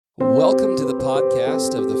Welcome to the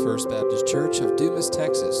podcast of the First Baptist Church of Dumas,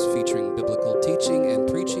 Texas, featuring biblical teaching and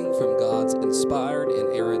preaching from God's inspired,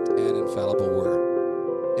 inerrant, and infallible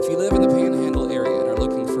Word. If you live in the Panhandle area and are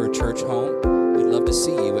looking for a church home, we'd love to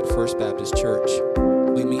see you at First Baptist Church.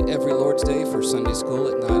 We meet every Lord's Day for Sunday school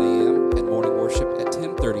at 9 a.m. and morning worship at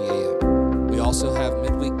 10:30 a.m. We also have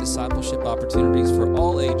midweek discipleship opportunities for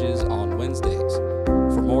all ages on Wednesdays.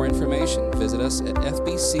 For more information, visit us at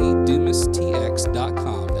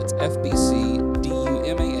fbcdumastx.com. That's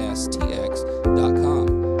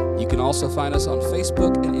fbcdumastx.com. You can also find us on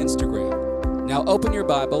Facebook and Instagram. Now open your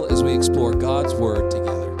Bible as we explore God's Word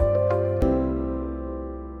together.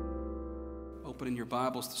 Opening your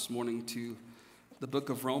Bibles this morning to the book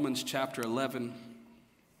of Romans, chapter 11.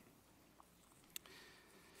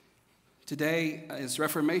 Today is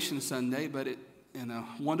Reformation Sunday, but it in a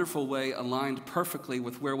wonderful way aligned perfectly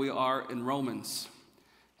with where we are in Romans.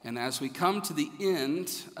 And as we come to the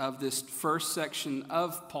end of this first section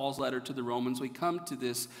of Paul's letter to the Romans, we come to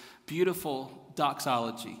this beautiful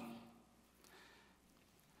doxology.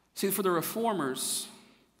 See, for the Reformers,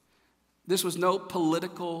 this was no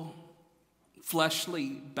political, fleshly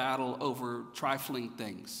battle over trifling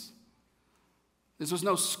things. This was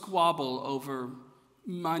no squabble over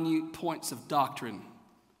minute points of doctrine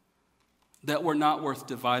that were not worth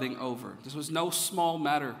dividing over. This was no small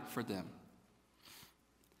matter for them.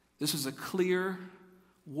 This was a clear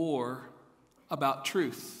war about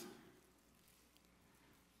truth.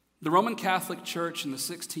 The Roman Catholic Church in the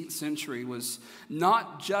 16th century was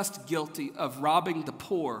not just guilty of robbing the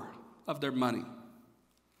poor of their money,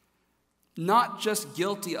 not just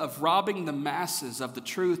guilty of robbing the masses of the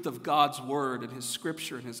truth of God's word and his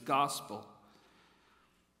scripture and his gospel.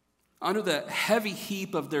 Under the heavy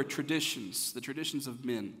heap of their traditions, the traditions of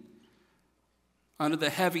men, under the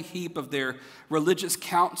heavy heap of their religious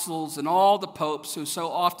councils and all the popes who so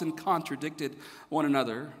often contradicted one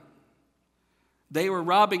another, they were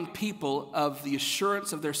robbing people of the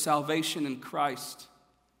assurance of their salvation in Christ.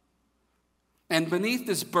 And beneath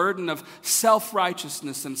this burden of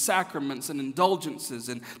self-righteousness and sacraments and indulgences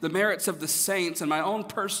and the merits of the saints and my own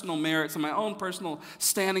personal merits and my own personal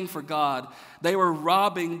standing for God, they were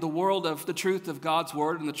robbing the world of the truth of God's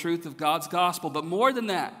word and the truth of God's gospel. But more than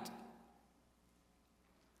that,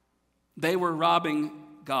 they were robbing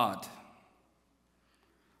God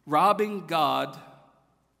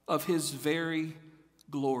of his very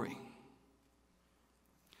glory.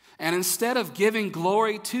 And instead of giving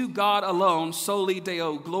glory to God alone, soli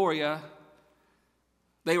Deo Gloria,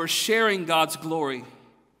 they were sharing God's glory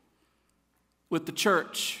with the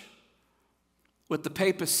church, with the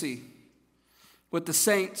papacy, with the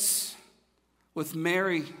saints, with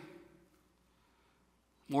Mary.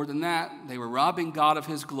 More than that, they were robbing God of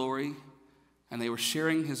his glory, and they were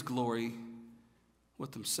sharing his glory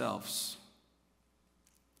with themselves.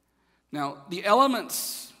 Now, the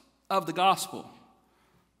elements of the gospel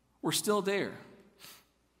were still there.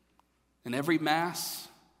 In every mass,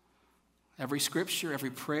 every scripture,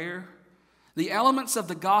 every prayer, the elements of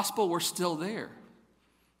the gospel were still there.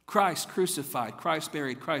 Christ crucified, Christ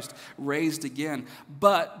buried, Christ raised again.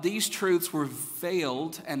 But these truths were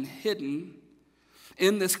veiled and hidden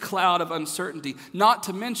in this cloud of uncertainty. Not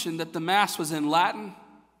to mention that the Mass was in Latin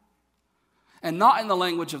and not in the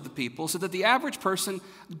language of the people, so that the average person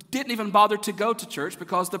didn't even bother to go to church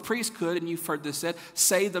because the priest could, and you've heard this said,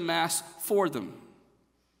 say the Mass for them.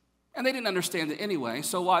 And they didn't understand it anyway,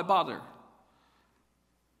 so why bother?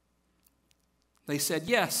 They said,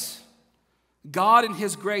 yes, God in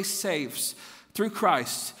his grace saves through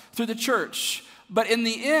Christ, through the church, but in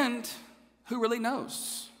the end, who really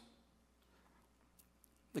knows?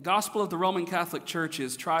 The gospel of the Roman Catholic Church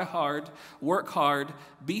is try hard, work hard,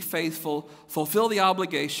 be faithful, fulfill the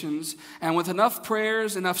obligations, and with enough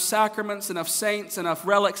prayers, enough sacraments, enough saints, enough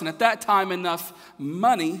relics, and at that time enough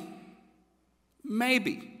money,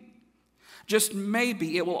 maybe, just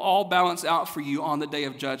maybe it will all balance out for you on the day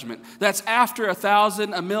of judgment. That's after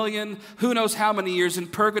 1,000, 1,000,000, who knows how many years in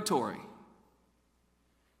purgatory.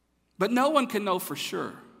 But no one can know for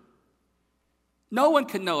sure. No one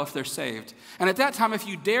can know if they're saved. And at that time, if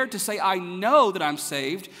you dared to say, I know that I'm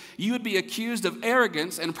saved, you would be accused of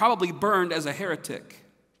arrogance and probably burned as a heretic.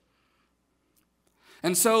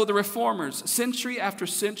 And so the Reformers, century after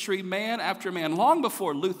century, man after man, long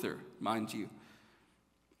before Luther, mind you,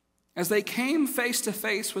 as they came face to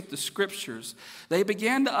face with the scriptures, they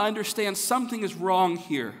began to understand something is wrong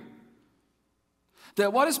here.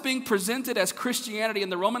 That what is being presented as Christianity in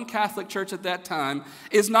the Roman Catholic Church at that time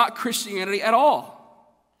is not Christianity at all.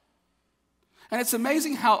 And it's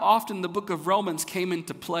amazing how often the book of Romans came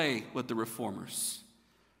into play with the Reformers.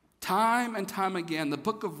 Time and time again, the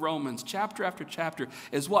book of Romans, chapter after chapter,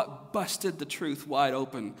 is what busted the truth wide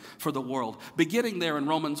open for the world. Beginning there in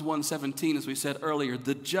Romans 1:17, as we said earlier,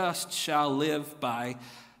 the just shall live by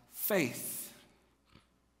faith.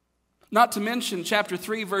 Not to mention chapter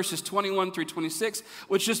 3, verses 21 through 26,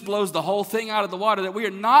 which just blows the whole thing out of the water, that we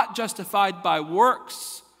are not justified by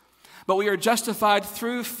works, but we are justified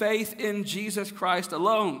through faith in Jesus Christ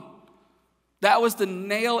alone. That was the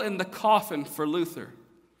nail in the coffin for Luther.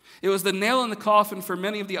 It was the nail in the coffin for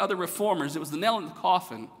many of the other reformers. It was the nail in the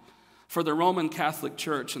coffin for the Roman Catholic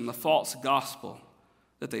Church and the false gospel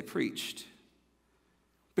that they preached.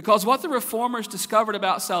 Because what the reformers discovered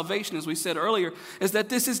about salvation, as we said earlier, is that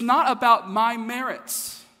this is not about my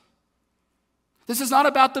merits. This is not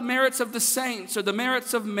about the merits of the saints or the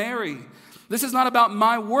merits of Mary. This is not about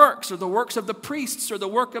my works or the works of the priests or the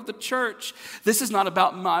work of the church. This is not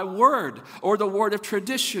about my word or the word of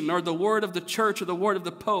tradition or the word of the church or the word of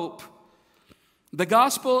the Pope. The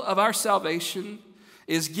gospel of our salvation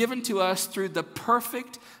is given to us through the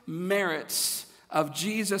perfect merits of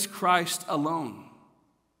Jesus Christ alone,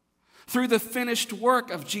 through the finished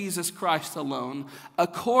work of Jesus Christ alone,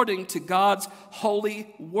 according to God's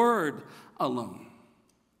holy word alone.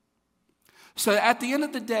 So at the end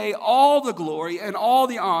of the day, all the glory and all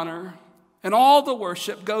the honor and all the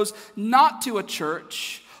worship goes not to a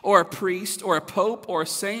church or a priest or a pope or a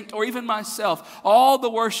saint or even myself. All the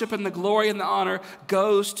worship and the glory and the honor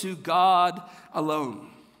goes to God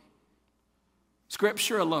alone.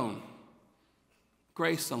 Scripture alone.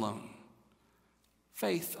 Grace alone.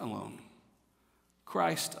 Faith alone.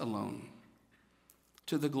 Christ alone.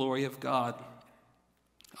 To the glory of God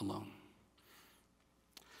alone.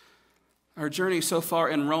 Our journey so far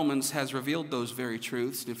in Romans has revealed those very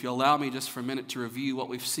truths. And if you'll allow me just for a minute to review what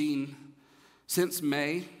we've seen since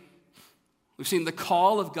May, we've seen the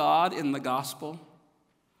call of God in the gospel,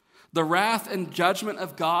 the wrath and judgment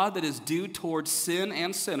of God that is due towards sin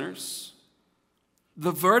and sinners,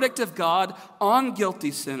 the verdict of God on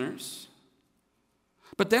guilty sinners.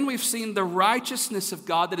 But then we've seen the righteousness of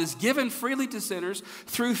God that is given freely to sinners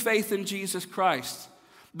through faith in Jesus Christ.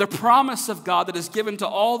 The promise of God that is given to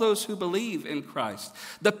all those who believe in Christ.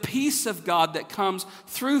 The peace of God that comes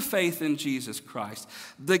through faith in Jesus Christ.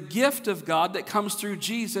 The gift of God that comes through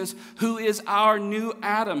Jesus, who is our new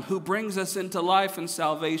Adam, who brings us into life and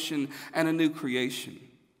salvation and a new creation.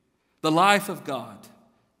 The life of God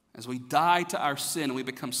as we die to our sin and we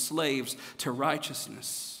become slaves to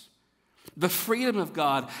righteousness. The freedom of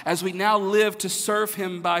God as we now live to serve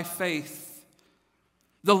Him by faith.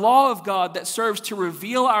 The law of God that serves to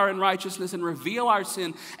reveal our unrighteousness and reveal our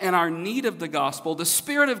sin and our need of the gospel. The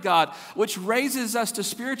Spirit of God, which raises us to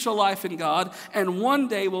spiritual life in God and one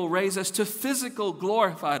day will raise us to physical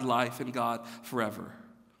glorified life in God forever.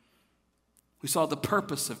 We saw the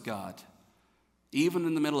purpose of God, even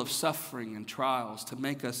in the middle of suffering and trials, to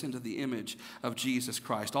make us into the image of Jesus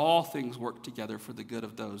Christ. All things work together for the good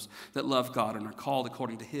of those that love God and are called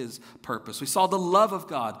according to His purpose. We saw the love of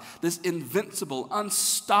God, this invincible,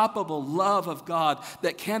 unstoppable love of God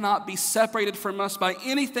that cannot be separated from us by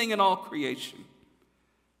anything in all creation.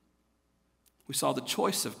 We saw the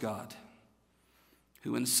choice of God,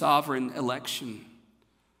 who in sovereign election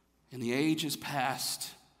in the ages past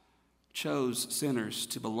chose sinners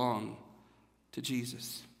to belong to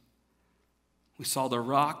Jesus. We saw the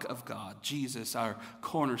rock of God, Jesus, our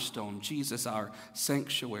cornerstone, Jesus, our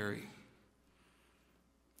sanctuary.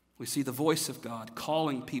 We see the voice of God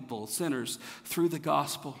calling people, sinners, through the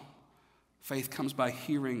gospel. Faith comes by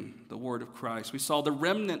hearing the word of Christ. We saw the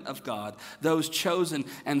remnant of God, those chosen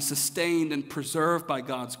and sustained and preserved by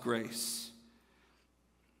God's grace.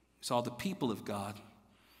 We saw the people of God,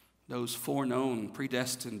 those foreknown,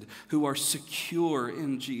 predestined, who are secure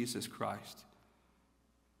in Jesus Christ.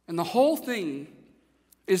 And the whole thing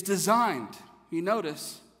is designed, you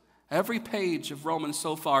notice, every page of Romans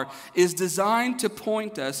so far is designed to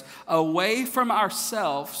point us away from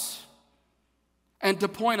ourselves and to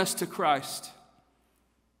point us to Christ.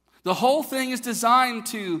 The whole thing is designed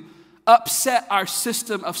to upset our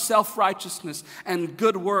system of self-righteousness and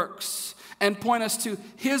good works and point us to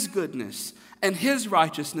His goodness and His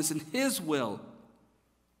righteousness and His will,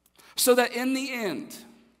 so that in the end,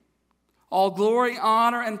 all glory,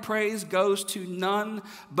 honor, and praise goes to none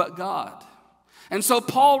but God. And so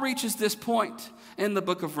Paul reaches this point in the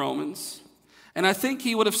book of Romans. And I think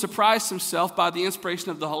he would have surprised himself by the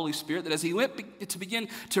inspiration of the Holy Spirit that as he went to begin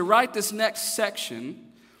to write this next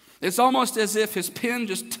section, it's almost as if his pen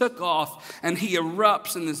just took off and he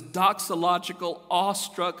erupts in this doxological,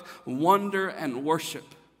 awestruck wonder and worship.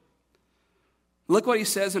 Look what he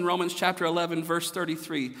says in Romans chapter 11, verse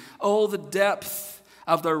 33. Oh, the depth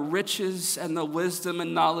of the riches and the wisdom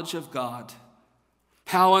and knowledge of God.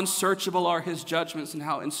 How unsearchable are his judgments and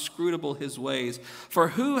how inscrutable his ways. For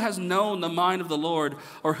who has known the mind of the Lord,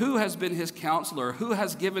 or who has been his counselor, or who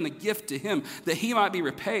has given a gift to him that he might be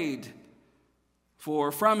repaid?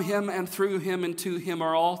 For from him and through him and to him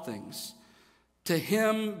are all things. To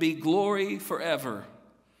him be glory forever.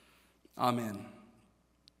 Amen.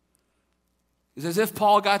 It's as if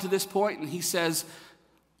Paul got to this point and he says,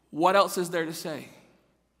 what else is there to say?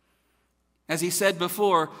 As he said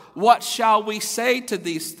before, what shall we say to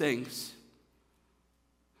these things?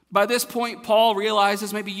 By this point, Paul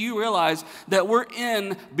realizes, maybe you realize, that we're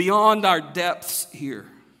in beyond our depths here.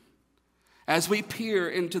 As we peer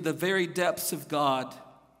into the very depths of God,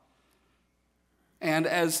 and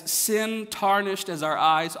as sin tarnished as our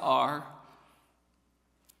eyes are,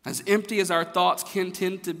 as empty as our thoughts can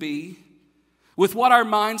tend to be, with what our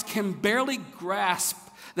minds can barely grasp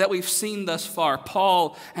that we've seen thus far,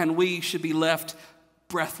 Paul and we should be left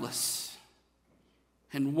breathless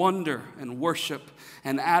in wonder and worship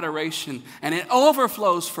and adoration. And it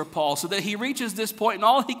overflows for Paul so that he reaches this point and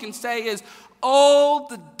all he can say is, oh,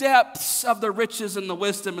 the depths of the riches and the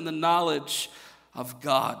wisdom and the knowledge of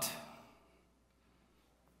God.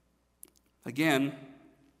 Again,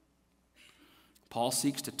 Paul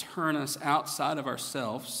seeks to turn us outside of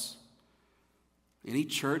ourselves, any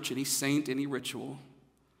church, any saint, any ritual.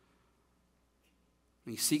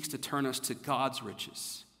 He seeks to turn us to God's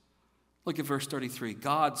riches. Look at verse 33.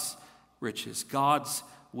 God's riches, God's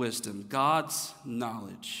wisdom, God's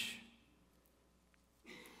knowledge.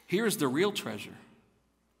 Here's the real treasure.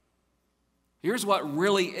 Here's what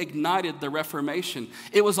really ignited the Reformation.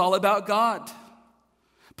 It was all about God,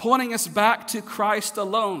 pointing us back to Christ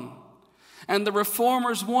alone. And the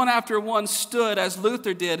reformers, one after one, stood, as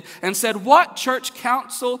Luther did, and said, what church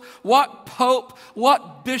council, what pope,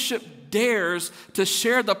 what bishop dares to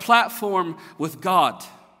share the platform with God?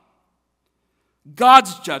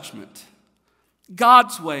 God's judgment,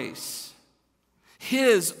 God's ways,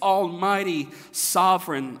 his almighty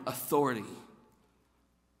sovereign authority.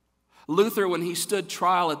 Luther, when he stood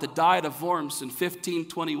trial at the Diet of Worms in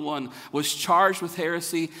 1521, was charged with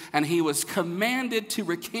heresy, and he was commanded to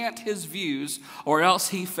recant his views, or else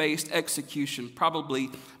he faced execution, probably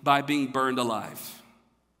by being burned alive.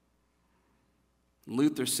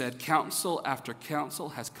 Luther said, council after council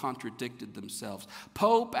has contradicted themselves.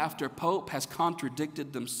 Pope after pope has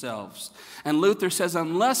contradicted themselves. And Luther says,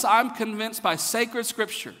 unless I'm convinced by sacred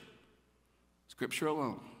scripture, scripture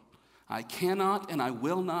alone, I cannot and I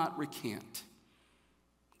will not recant.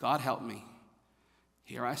 God help me.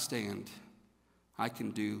 Here I stand. I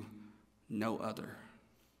can do no other.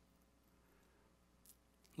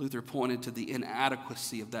 Luther pointed to the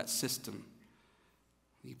inadequacy of that system.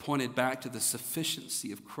 He pointed back to the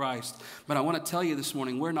sufficiency of Christ. But I want to tell you this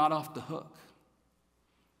morning, we're not off the hook.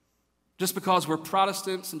 Just because we're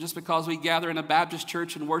Protestants and just because we gather in a Baptist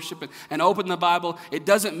church and worship and open the Bible, it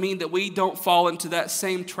doesn't mean that we don't fall into that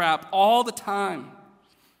same trap all the time.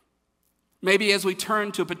 Maybe as we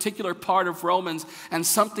turn to a particular part of Romans and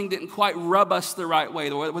something didn't quite rub us the right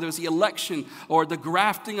way, whether it was the election or the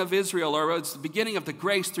grafting of Israel or it's the beginning of the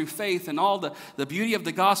grace through faith and all the beauty of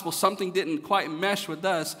the gospel, something didn't quite mesh with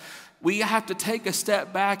us, we have to take a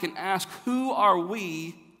step back and ask, who are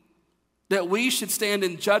we that we should stand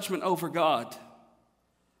in judgment over God?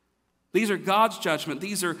 These are God's judgment.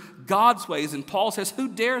 These are God's ways. And Paul says, who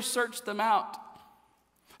dares search them out?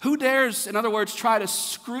 Who dares, in other words, try to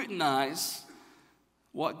scrutinize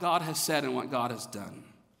what God has said and what God has done?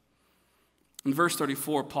 In verse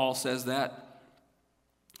 34, Paul says that,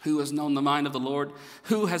 who has known the mind of the Lord?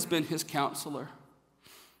 Who has been his counselor?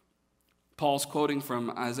 Paul's quoting from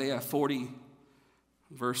Isaiah 40,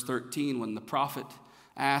 verse 13, when the prophet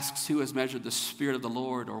asks, who has measured the Spirit of the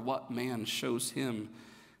Lord, or what man shows him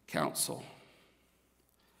counsel?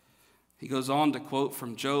 He goes on to quote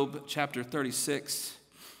from Job chapter 36,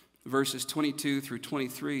 verses 22 through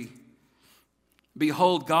 23.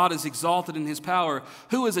 Behold, God is exalted in his power.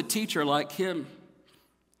 Who is a teacher like him?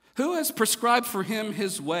 Who has prescribed for him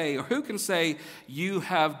his way? Or who can say, you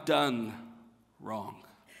have done wrong?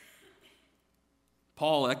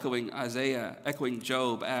 Paul, echoing Isaiah, echoing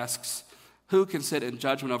Job, asks, who can sit in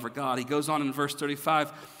judgment over God? He goes on in verse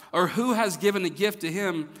 35, or who has given a gift to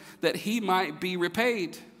him that he might be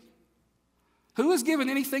repaid? Who has given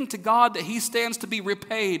anything to God that he stands to be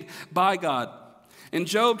repaid by God? In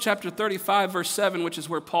Job chapter 35, verse 7, which is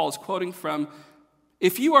where Paul is quoting from,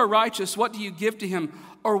 if you are righteous, what do you give to him?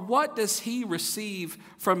 Or what does he receive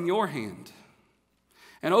from your hand?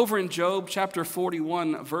 And over in Job chapter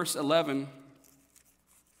 41, verse 11,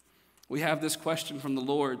 we have this question from the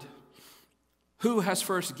Lord. Who has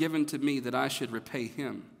first given to me that I should repay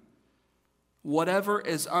him? Whatever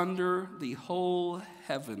is under the whole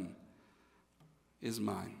heaven is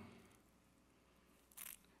mine.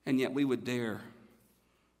 And yet we would dare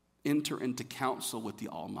enter into counsel with the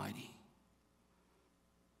Almighty.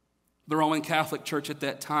 The Roman Catholic Church at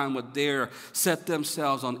that time would dare set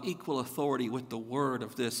themselves on equal authority with the word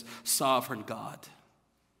of this sovereign God.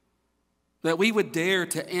 That we would dare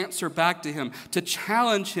to answer back to him, to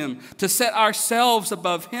challenge him, to set ourselves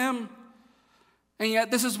above him. And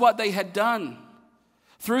yet this is what they had done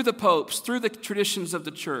through the popes, through the traditions of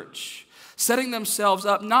the church, setting themselves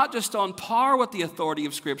up not just on par with the authority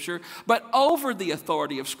of Scripture, but over the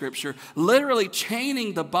authority of Scripture, literally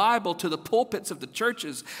chaining the Bible to the pulpits of the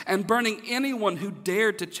churches and burning anyone who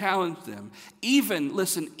dared to challenge them. Even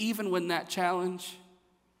when that challenge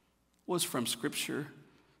was from Scripture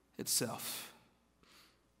itself.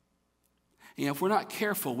 And if we're not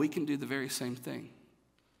careful, we can do the very same thing.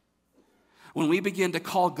 When we begin to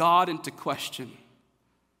call God into question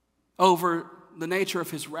over the nature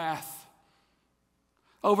of his wrath,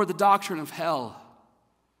 over the doctrine of hell,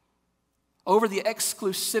 over the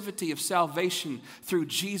exclusivity of salvation through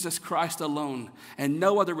Jesus Christ alone, and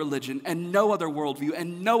no other religion, and no other worldview,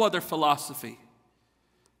 and no other philosophy.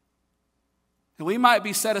 And we might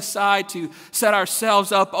be set aside to set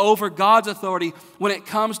ourselves up over God's authority when it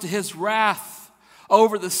comes to his wrath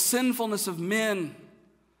over the sinfulness of men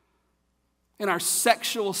in our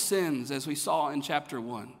sexual sins, as we saw in chapter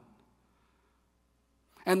 1.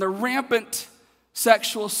 And the rampant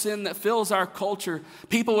sexual sin that fills our culture,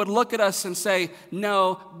 people would look at us and say,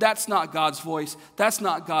 no, that's not God's voice. That's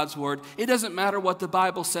not God's word. It doesn't matter what the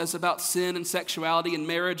Bible says about sin and sexuality and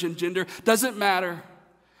marriage and gender. Doesn't matter.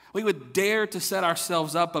 We would dare to set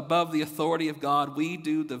ourselves up above the authority of God. We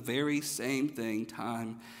do the very same thing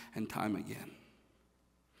time and time again.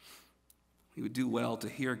 We would do well to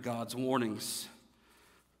hear God's warnings.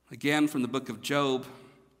 Again, from the book of Job.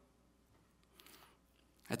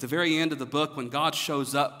 At the very end of the book, when God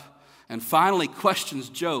shows up and finally questions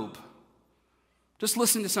Job, just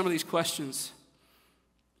listen to some of these questions.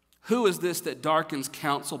 Who is this that darkens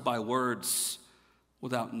counsel by words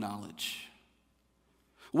without knowledge?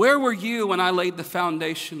 Where were you when I laid the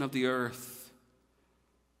foundation of the earth?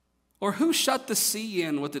 Or who shut the sea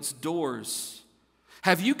in with its doors?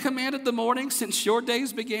 Have you commanded the morning since your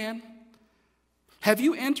days began? Have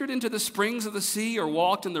you entered into the springs of the sea or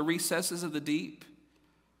walked in the recesses of the deep?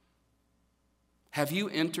 Have you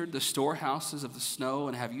entered the storehouses of the snow,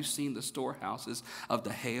 and have you seen the storehouses of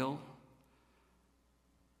the hail?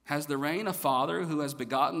 Has the rain a father who has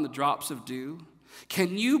begotten the drops of dew?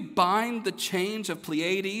 Can you bind the chains of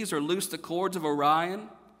Pleiades or loose the cords of Orion?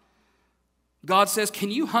 God says,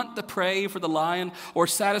 can you hunt the prey for the lion or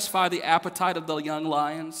satisfy the appetite of the young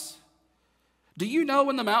lions? Do you know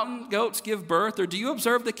when the mountain goats give birth, or do you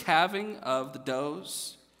observe the calving of the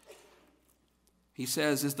does? He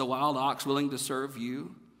says, is the wild ox willing to serve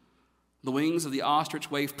you? The wings of the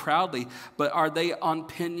ostrich wave proudly, but are they on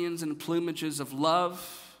pinions and plumages of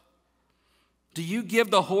love? Do you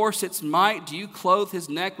give the horse its might? Do you clothe his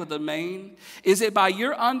neck with a mane? Is it by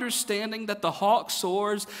your understanding that the hawk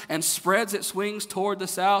soars and spreads its wings toward the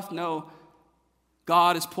south? No.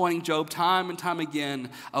 God is pointing Job time and time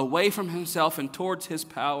again away from himself and towards his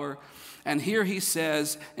power. And here he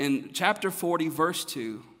says in chapter 40, verse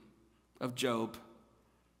 2 of Job,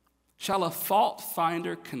 shall a fault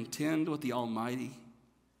finder contend with the Almighty?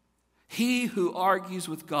 He who argues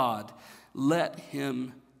with God, let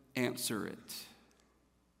him answer it.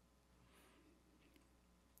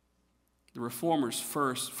 The Reformers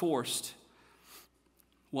first forced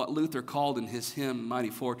what Luther called in his hymn, Mighty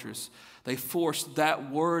Fortress. They forced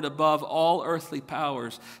that word above all earthly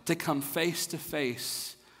powers to come face to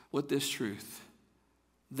face with this truth,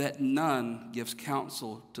 that none gives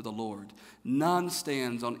counsel to the Lord. None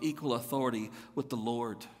stands on equal authority with the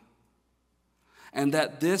Lord. And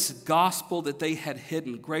that this gospel that they had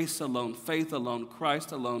hidden, grace alone, faith alone,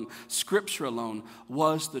 Christ alone, Scripture alone,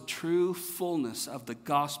 was the true fullness of the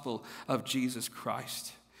gospel of Jesus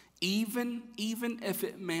Christ. Even if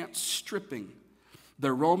it meant stripping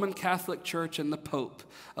the Roman Catholic Church and the Pope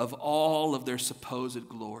of all of their supposed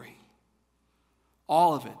glory.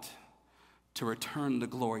 All of it to return the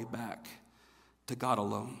glory back to God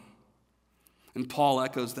alone. And Paul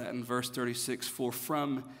echoes that in verse 36, for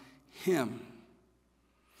from him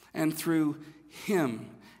and through him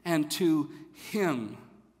and to him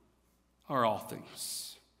are all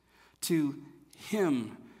things. To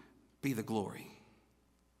him be the glory.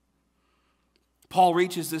 Paul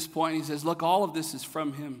reaches this point and he says, look, all of this is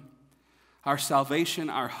from him. Our salvation,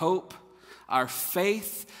 our hope, our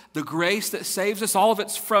faith, the grace that saves us, all of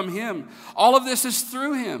it's from him. All of this is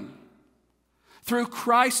through him. Through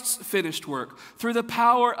Christ's finished work, through the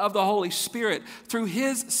power of the Holy Spirit, through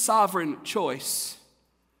his sovereign choice.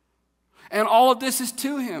 And all of this is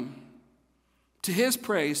to him, to his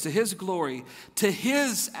praise, to his glory, to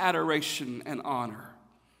his adoration and honor.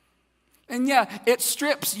 And yeah, it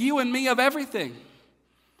strips you and me of everything.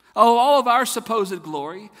 Of all of our supposed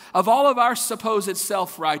glory, of all of our supposed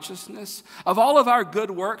self-righteousness, of all of our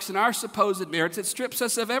good works and our supposed merits. It strips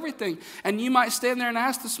us of everything. And you might stand there and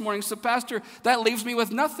ask this morning, so Pastor, that leaves me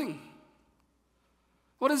with nothing.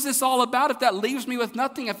 What is this all about if that leaves me with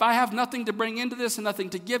nothing? If I have nothing to bring into this and nothing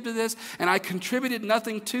to give to this, and I contributed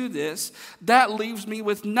nothing to this, that leaves me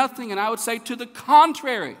with nothing. And I would say to the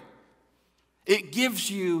contrary, it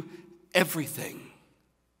gives you everything.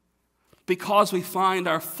 Because we find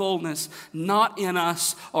our fullness not in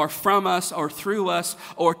us or from us or through us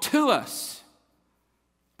or to us,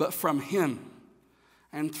 but from him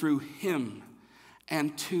and through him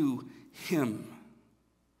and to him.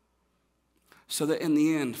 So that in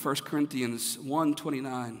the end, 1 Corinthians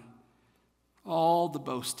 1:29, all the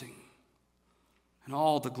boasting and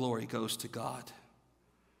all the glory goes to God.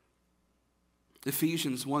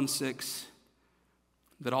 Ephesians 1:6,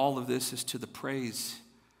 that all of this is to the praise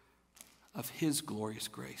of his glorious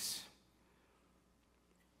grace.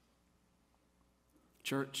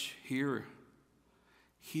 Church, here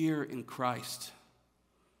in Christ,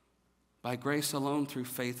 by grace alone, through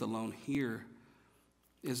faith alone, here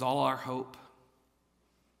is all our hope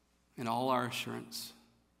and all our assurance.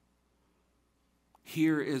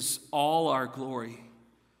 Here is all our glory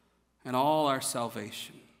and all our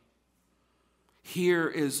salvation. Here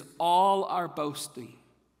is all our boasting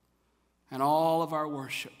and all of our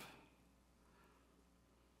worship.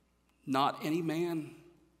 Not any man,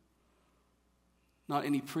 not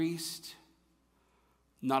any priest,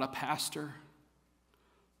 not a pastor,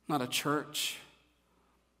 not a church,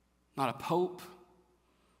 not a pope,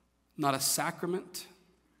 not a sacrament,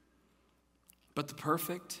 but the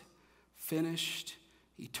perfect, finished,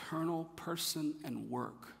 eternal person and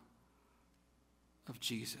work of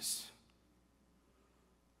Jesus.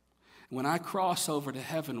 When I cross over to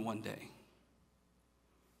heaven one day,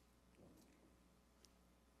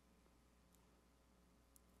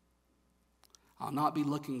 I'll not be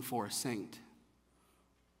looking for a saint.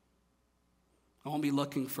 I won't be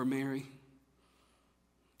looking for Mary,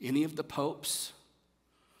 any of the popes,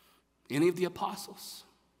 any of the apostles.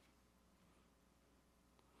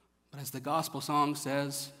 But as the gospel song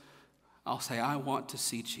says, I'll say, I want to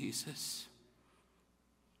see Jesus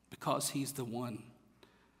because he's the one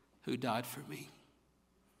who died for me.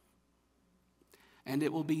 And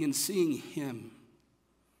it will be in seeing him,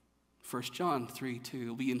 1 John 3:2, it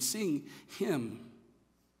will be in seeing him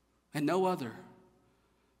and no other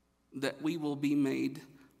that we will be made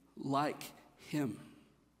like him,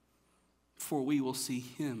 for we will see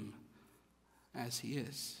him as he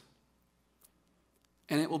is.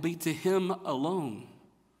 And it will be to him alone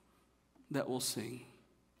that we'll sing.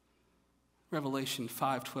 Revelation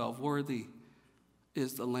 5:12, worthy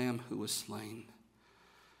is the Lamb who was slain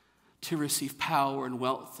to receive power and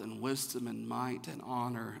wealth and wisdom and might and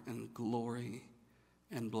honor and glory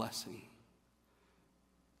and blessing.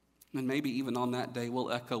 And maybe even on that day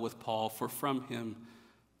we'll echo with Paul, for from him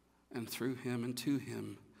and through him and to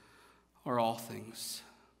him are all things,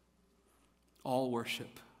 all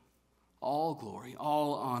worship, all glory,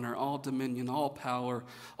 all honor, all dominion, all power,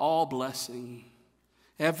 all blessing,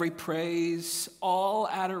 every praise, all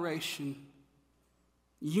adoration,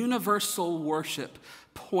 universal worship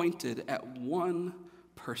pointed at one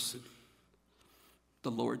person,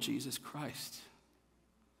 the Lord Jesus Christ.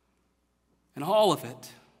 And all of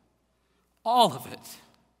it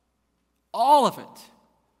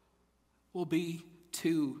will be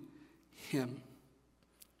to him.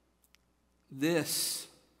 This,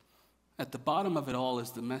 at the bottom of it all,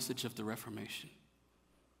 is the message of the Reformation.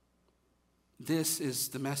 This is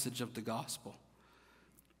the message of the gospel.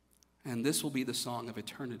 And this will be the song of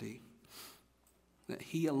eternity, that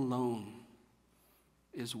he alone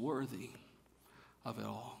is worthy of it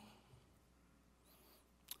all.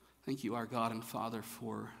 Thank you, our God and Father,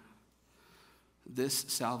 for this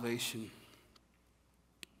salvation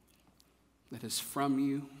that is from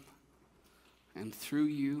you and through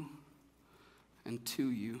you and to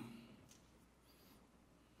you.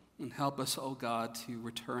 And help us, O God, to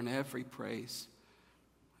return every praise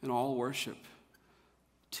and all worship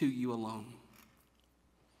to you alone.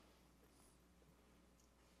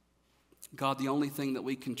 God, the only thing that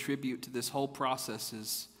we contribute to this whole process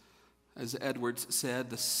is, as Edwards said,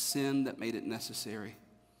 the sin that made it necessary.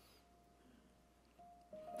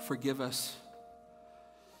 Forgive us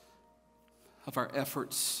of our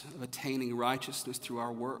efforts of attaining righteousness through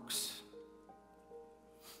our works,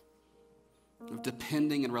 of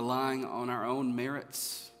depending and relying on our own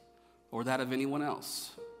merits or that of anyone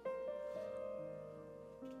else.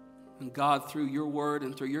 And God, through your word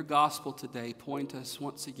and through your gospel today, point us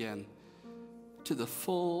once again to the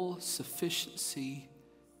full sufficiency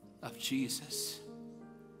of Jesus.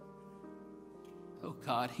 Oh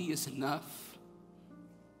God, he is enough.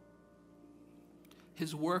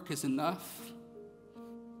 His work is enough.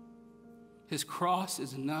 His cross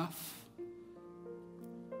is enough.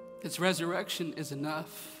 His resurrection is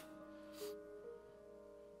enough.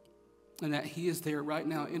 And that he is there right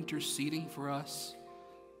now interceding for us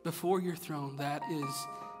before your throne. That is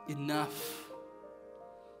enough.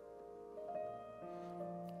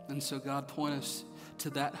 And so God, point us to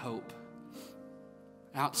that hope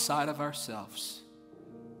outside of ourselves,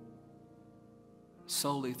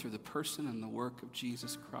 solely through the person and the work of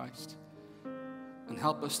Jesus Christ. And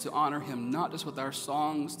help us to honor him not just with our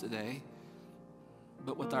songs today,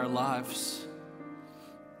 but with our lives,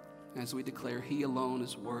 as we declare he alone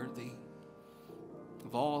is worthy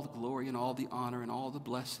of all the glory and all the honor and all the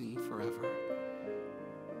blessing forever.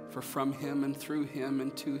 For from him and through him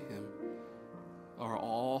and to him are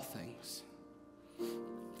all things.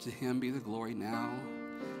 To him be the glory now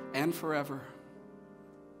and forever,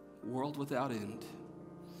 world without end.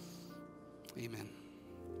 Amen.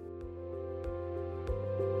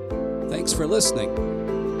 Thanks for listening.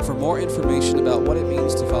 For more information about what it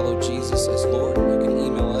means to follow Jesus as Lord, you can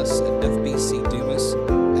email us at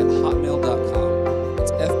fbcdumas@hotmail.com.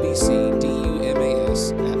 It's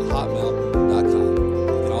fbcdumas@hotmail.com.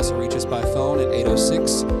 You can also reach us by phone at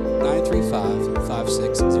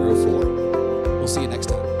 806-935-5604. We'll see you next time.